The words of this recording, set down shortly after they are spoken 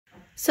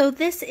So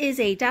this is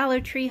a Dollar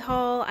Tree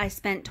haul. I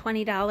spent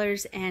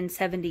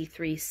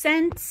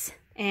 $20.73,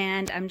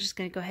 and I'm just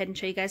going to go ahead and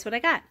show you guys what I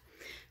got.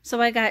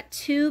 So I got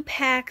 2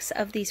 packs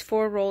of these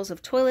 4 rolls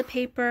of toilet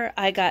paper.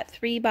 I got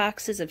 3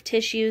 boxes of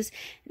tissues.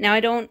 Now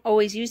I don't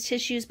always use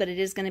tissues, but it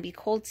is going to be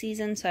cold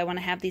season, so I want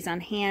to have these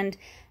on hand.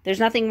 There's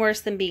nothing worse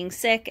than being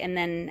sick and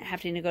then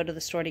having to go to the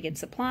store to get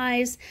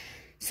supplies.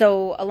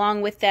 So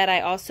along with that,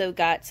 I also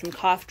got some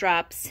cough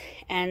drops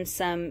and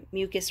some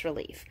mucus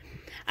relief.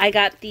 I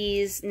got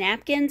these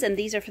napkins, and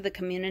these are for the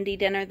community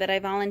dinner that I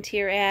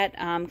volunteer at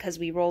because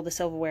we roll the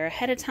silverware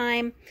ahead of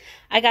time.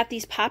 I got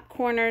these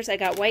popcorners. I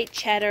got white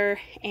cheddar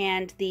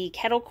and the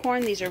kettle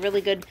corn. These are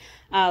really good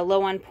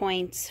low on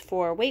points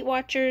for Weight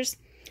Watchers.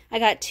 I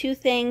got 2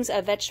 things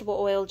of vegetable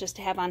oil just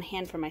to have on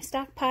hand for my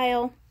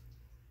stockpile.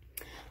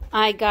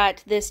 I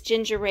got this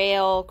ginger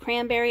ale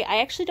cranberry.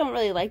 I actually don't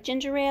really like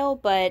ginger ale,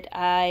 but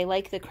I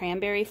like the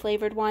cranberry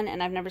flavored one,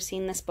 and I've never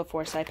seen this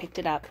before, so I picked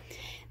it up.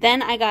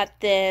 Then I got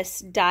this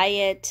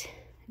diet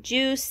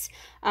juice.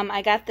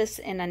 I got this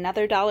in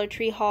another Dollar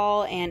Tree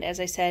haul, and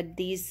as I said,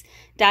 these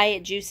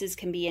diet juices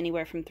can be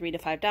anywhere from $3 to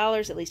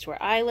 $5, at least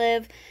where I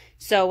live.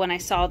 So when I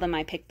saw them,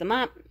 I picked them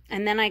up.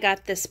 And then I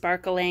got this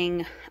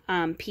sparkling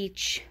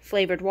peach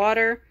flavored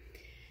water.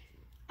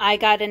 I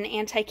got an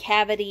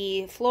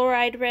anti-cavity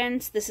fluoride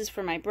rinse. This is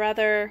for my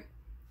brother.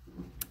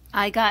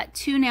 I got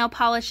 2 nail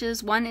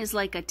polishes. One is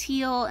like a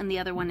teal and the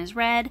other one is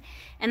red.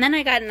 And then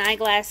I got an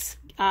eyeglass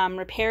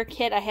repair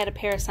kit. I had a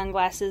pair of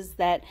sunglasses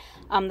that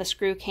the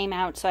screw came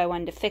out, so I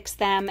wanted to fix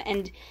them.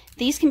 And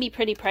these can be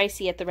pretty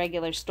pricey at the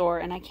regular store,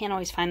 and I can't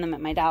always find them at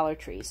my Dollar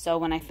Tree. So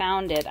when I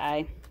found it,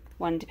 I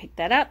wanted to pick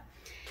that up.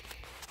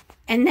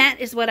 And that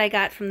is what I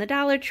got from the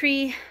Dollar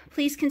Tree.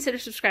 Please consider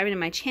subscribing to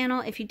my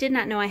channel. If you did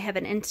not know I have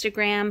an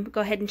Instagram,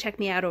 go ahead and check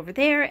me out over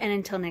there. And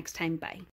until next time, bye.